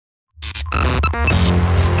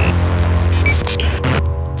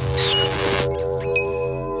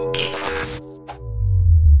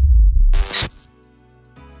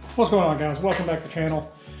What's going on, guys? Welcome back to the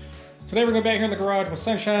channel. Today we're going to be back here in the garage with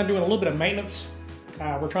Sunshine doing a little bit of maintenance.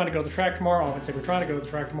 We're trying to go to the track tomorrow. I would say we're trying to go to the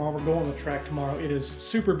track tomorrow. We're going to the track tomorrow. It is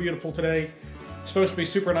super beautiful today. It's supposed to be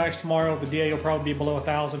super nice tomorrow. The DA will probably be below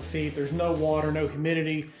 1,000 feet. There's no water, no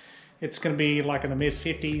humidity. It's going to be like in the mid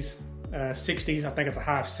 50s, 60s. I think it's a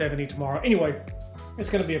high of 70 tomorrow. Anyway,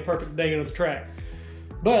 it's going to be a perfect day to go to the track.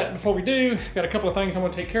 But before we do, got a couple of things I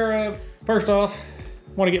want to take care of. First off,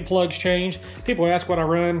 want to get plugs changed. People ask what I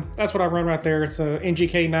run. That's what I run right there. It's a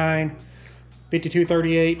NGK9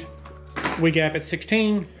 5238 wig gap at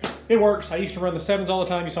 16. It works. I used to run the 7s all the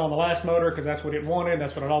time. You saw on the last motor because that's what it wanted.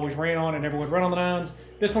 That's what it always ran on. and never would run on the 9s.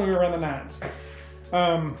 This one we run the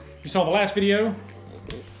 9s. You saw the last video.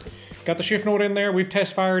 Got the shift note in there. We've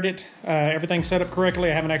test fired it. Everything's set up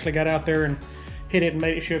correctly. I haven't actually got out there and hit it and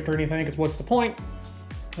made it shift or anything because what's the point?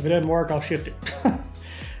 If it doesn't work, I'll shift it.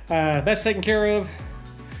 That's taken care of.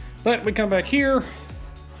 But we come back here.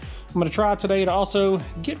 I'm going to try today to also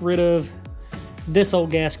get rid of this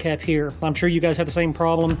old gas cap here. I'm sure you guys have the same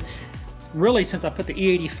problem. Really, since I put the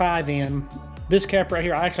E85 in, this cap right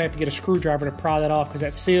here, I actually have to get a screwdriver to pry that off because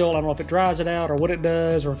that seal, I don't know if it dries it out or what it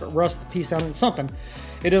does, or if it rusts the piece out, something.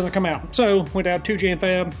 It doesn't come out. So, went out to 2Jan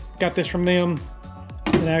Fab, got this from them,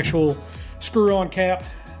 an actual screw-on cap,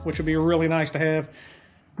 which would be really nice to have.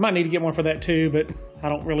 Might need to get one for that too, but I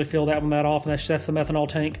don't really feel that one that often. That's the methanol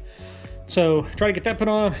tank. So try to get that put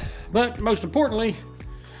on. But most importantly,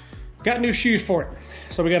 got new shoes for it.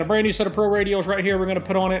 So we got a brand new set of Pro Radials right here we're going to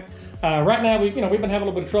put on it. Right now, we've been having a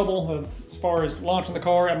little bit of trouble as far as launching the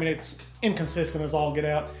car. I mean, it's inconsistent as all get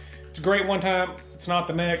out. It's great one time, it's not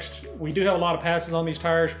the next. We do have a lot of passes on these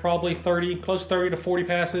tires, probably 30, close to 30 to 40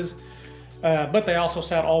 passes. But they also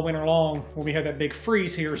sat all winter long when we had that big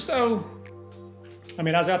freeze here. So I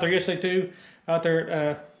mean, I was out there yesterday too, out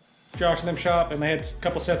there Josh and them shop, and they had a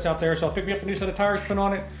couple sets out there, so I'll pick me up a new set of tires to put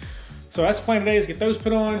on it. So that's the plan today, is get those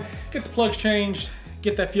put on, get the plugs changed,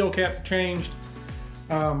 get that fuel cap changed.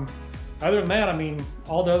 Other than that, I mean,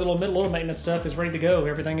 all the other little maintenance stuff is ready to go.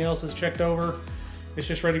 Everything else is checked over. It's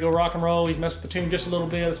just ready to go rock and roll. He's messed with the tune just a little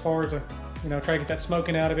bit as far as, try to get that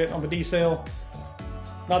smoking out of it on the D-cell.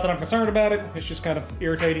 Not that I'm concerned about it, it's just kind of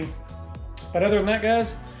irritating. But other than that,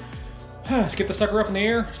 guys, let's get the sucker up in the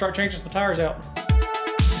air, start changing the tires out.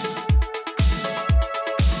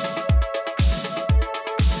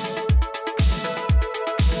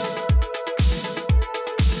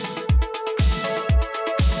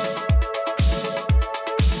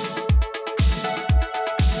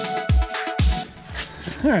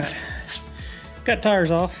 All right, got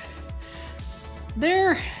tires off. I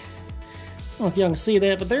don't know if y'all can see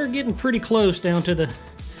that, but they're getting pretty close down to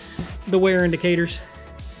the wear indicators.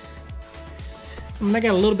 I mean, they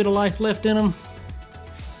got a little bit of life left in them.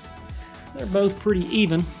 They're both pretty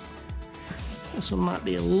even. This one might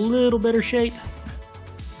be a little better shape.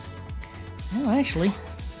 Well, actually,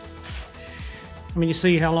 I mean, you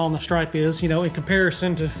see how long the stripe is, in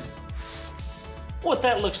comparison to what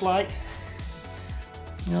that looks like.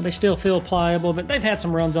 They still feel pliable, but they've had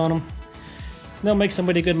some runs on them. They'll make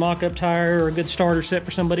somebody a good mock-up tire or a good starter set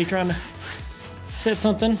for somebody trying to set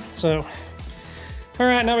something. So, all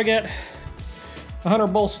right, now we got 100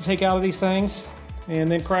 bolts to take out of these things, and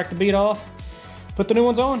then crack the bead off, put the new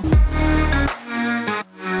ones on.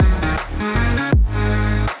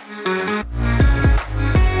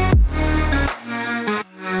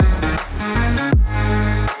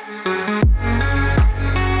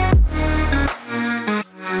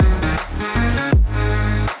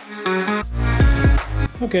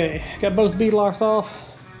 Okay, got both bead locks off.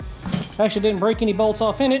 Actually didn't break any bolts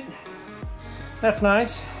off in it. That's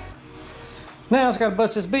nice. Now I've got to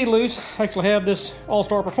bust this bead loose. I actually have this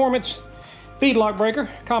All-Star Performance bead lock breaker.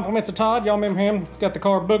 Compliments of Todd. Y'all remember him. It's got the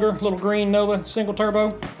car Booger, little green Nova single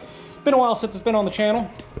turbo. Been a while since it's been on the channel.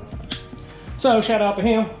 So shout out to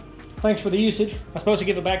him. Thanks for the usage. I was supposed to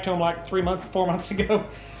give it back to him like 4 months ago.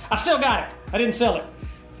 I still got it. I didn't sell it.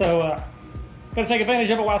 So gotta take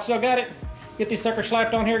advantage of it while I still got it. Get these suckers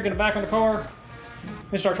slapped on here, get it back on the car,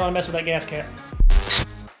 and start trying to mess with that gas cap.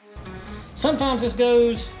 Sometimes this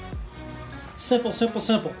goes simple.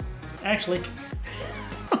 Actually,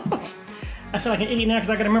 I feel like an idiot now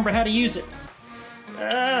because I gotta remember how to use it.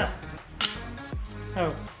 Oh,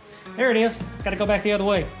 there it is. Gotta go back the other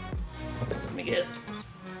way. Let me get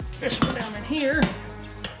this one down in here.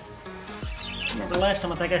 Remember last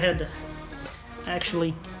time I think I had to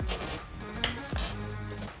actually,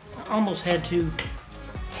 I almost had to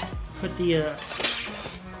put the,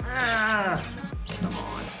 come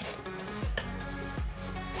on.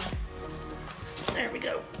 There we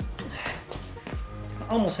go. I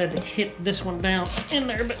almost had to hit this one down in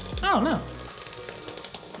there, but oh no.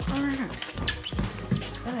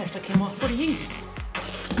 actually came off pretty easy.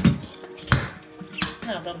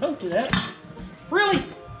 Now, don't do that. Really?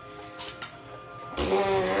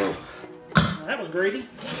 Well, that was gravy.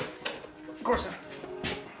 Of course, I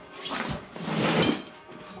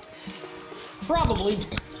probably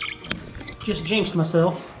just jinxed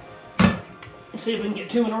myself. Let's see if we can get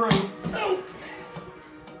 2 in a row. Oh.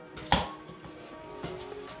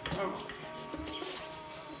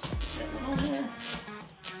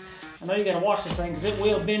 I know you gotta watch this thing because it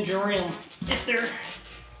will bend your rim if they're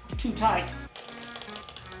too tight.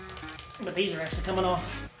 But these are actually coming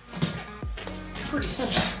off pretty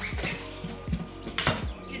simple.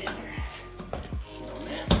 Get in there. Get on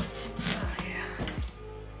that. Oh, yeah.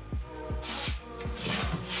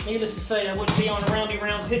 Needless to say, I wouldn't be on a roundy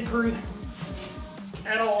round pit crew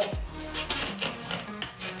at all.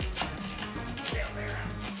 Down there.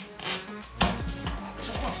 This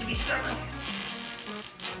one wants to be stubborn.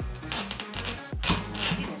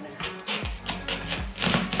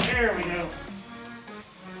 There we go.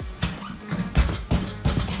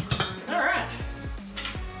 All right.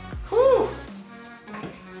 Whew.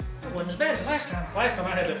 That wasn't as bad as last time. Last time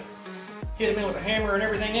I had to hit him in with a hammer and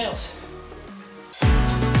everything else.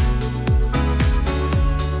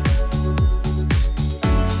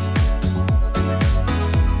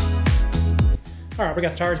 All right, we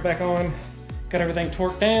got the tires back on. Got everything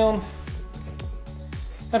torqued down.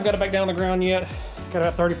 Haven't got it back down on the ground yet. Got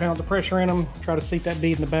about 30 pounds of pressure in them. Try to seat that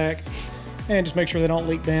bead in the back and just make sure they don't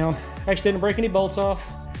leak down. Actually didn't break any bolts off.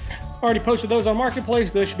 Already posted those on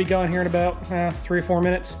Marketplace. Those should be gone here in about 3 or 4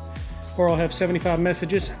 minutes, or I'll have 75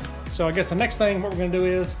 messages. So I guess the next thing what we're gonna do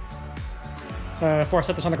is, before I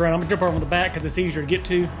set this on the ground, I'm gonna jump over on the back because it's easier to get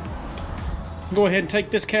to. Go ahead and take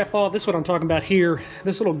this cap off. This is what I'm talking about here.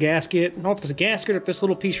 This little gasket, I don't know if it's a gasket or if this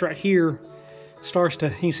little piece right here starts to,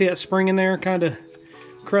 you can see that spring in there, kind of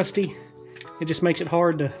crusty. It just makes it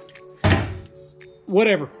hard to,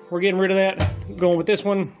 whatever. We're getting rid of that. Going with this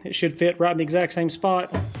one, it should fit right in the exact same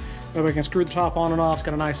spot. That way I can screw the top on and off. It's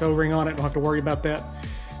got a nice O-ring on it. Don't have to worry about that.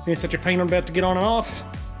 It's such a pain on the butt to get on and off.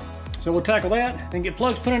 So we'll tackle that, then get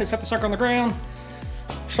plugs put in it, set the sucker on the ground,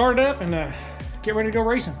 start it up, and get ready to go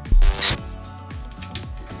racing.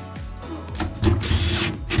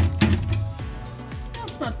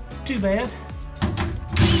 That's not too bad.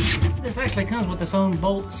 This actually comes with its own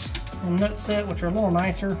bolts and nut set, which are a little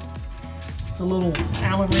nicer. It's a little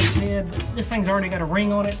Allen wrench head, but this thing's already got a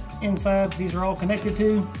ring on it inside. These are all connected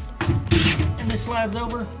to, and this slides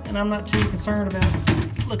over, and I'm not too concerned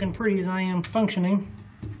about looking pretty as I am functioning.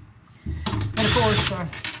 And of course, I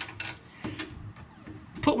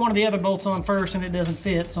put one of the other bolts on first and it doesn't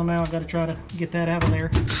fit, so now I've got to try to get that out of there.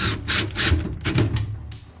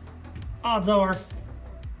 Odds are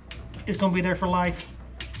it's going to be there for life,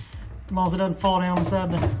 as long as it doesn't fall down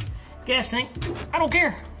inside the gas tank. I don't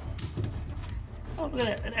care. Oh, look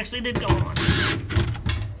at that. It actually did go on.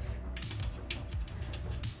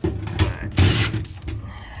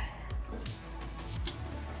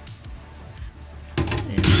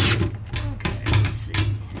 Okay, let's see.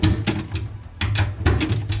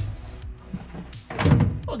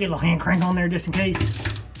 We'll get a little hand crank on there just in case.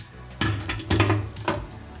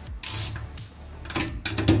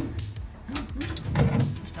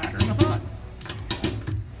 It's tighter than I thought.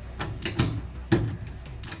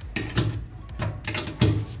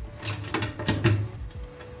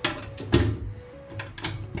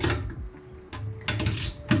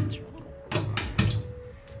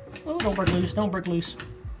 Oh, don't break loose, don't break loose.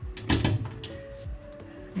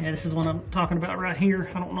 Yeah, this is what I'm talking about right here.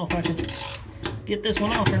 I don't know if I can get this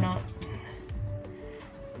one off or not.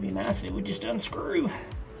 It'd be nice if it would just unscrew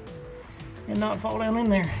and not fall down in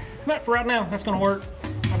there. But for right now, that's gonna work.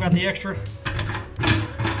 I've got the extra.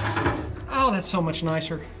 Oh, that's so much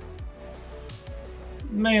nicer.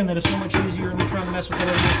 Man, that is so much easier than trying to mess with that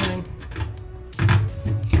other thing.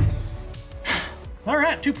 All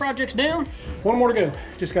right, 2 projects down. 1 more to go.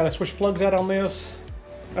 Just gotta switch plugs out on this.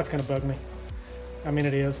 That's gonna bug me. I mean,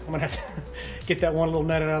 it is. I'm gonna have to get that one little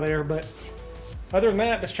nut out of there, but other than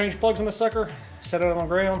that, just change plugs in the sucker, set it on the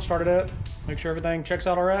ground, start it up, make sure everything checks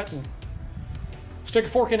out all right, and stick a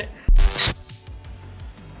fork in it.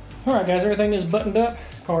 All right, guys, everything is buttoned up.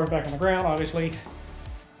 Car's back on the ground, obviously.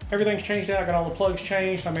 Everything's changed out, got all the plugs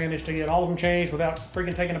changed. I managed to get all of them changed without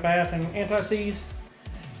freaking taking a bath and anti-seize.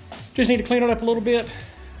 Just need to clean it up a little bit,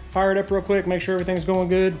 fire it up real quick, make sure everything's going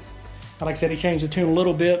good. Like I said, he changed the tune a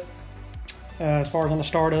little bit as far as on the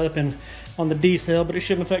startup and on the decel, but it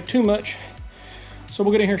shouldn't affect too much. So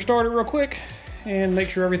we'll get in here, start it real quick, and make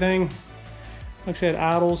sure everything, like I said,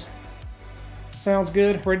 idles. Sounds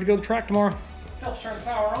good. Ready to go to the track tomorrow. Helps turn the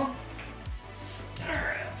power on. All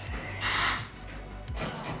right.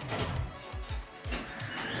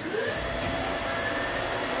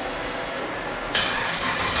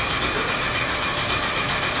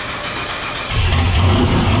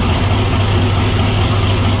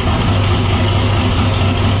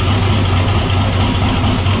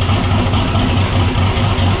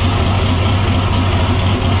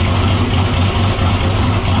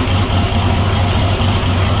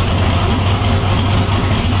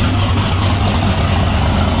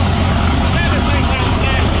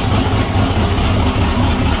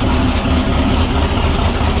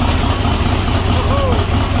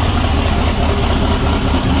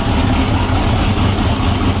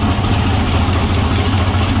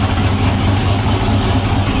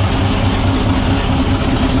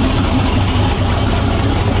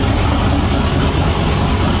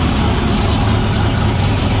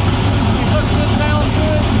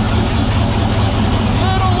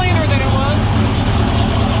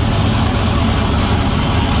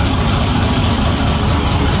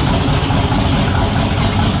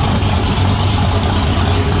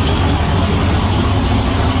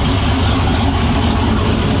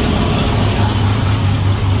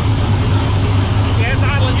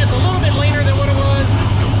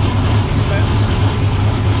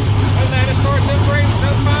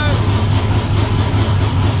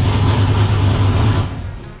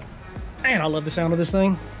 love the sound of this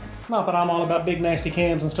thing. Not that I'm all about big nasty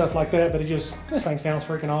cams and stuff like that, but this thing sounds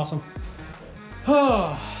freaking awesome.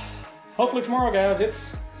 Hopefully tomorrow,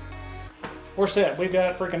 guys, we're set. We've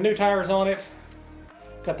got freaking new tires on it.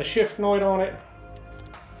 Got the Shiftnoid on it.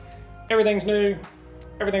 Everything's new.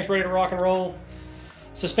 Everything's ready to rock and roll.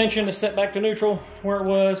 Suspension is set back to neutral where it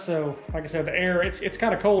was. So, like I said, the air, it's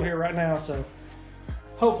kind of cold here right now. So,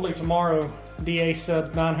 hopefully tomorrow, DA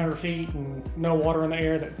sub 900 feet and no water in the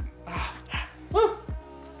air.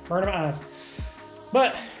 Burning my eyes.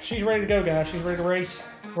 But she's ready to go, guys. She's ready to race.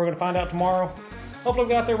 We're going to find out tomorrow. Hopefully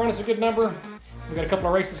we got out there, run us a good number. We got a couple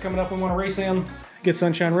of races coming up we want to race in, get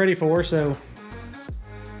Sunshine ready for. So,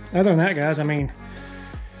 other than that, guys, I mean,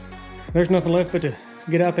 there's nothing left but to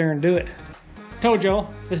get out there and do it. Told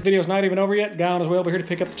y'all, this video's not even over yet. Guy on his way over here to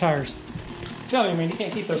pick up the tires. Tell you, man, you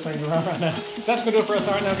can't keep those things around right now. That's going to do it for us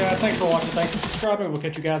right now, guys. Thanks for watching. Thanks for subscribing. We'll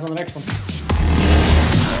catch you guys on the next one.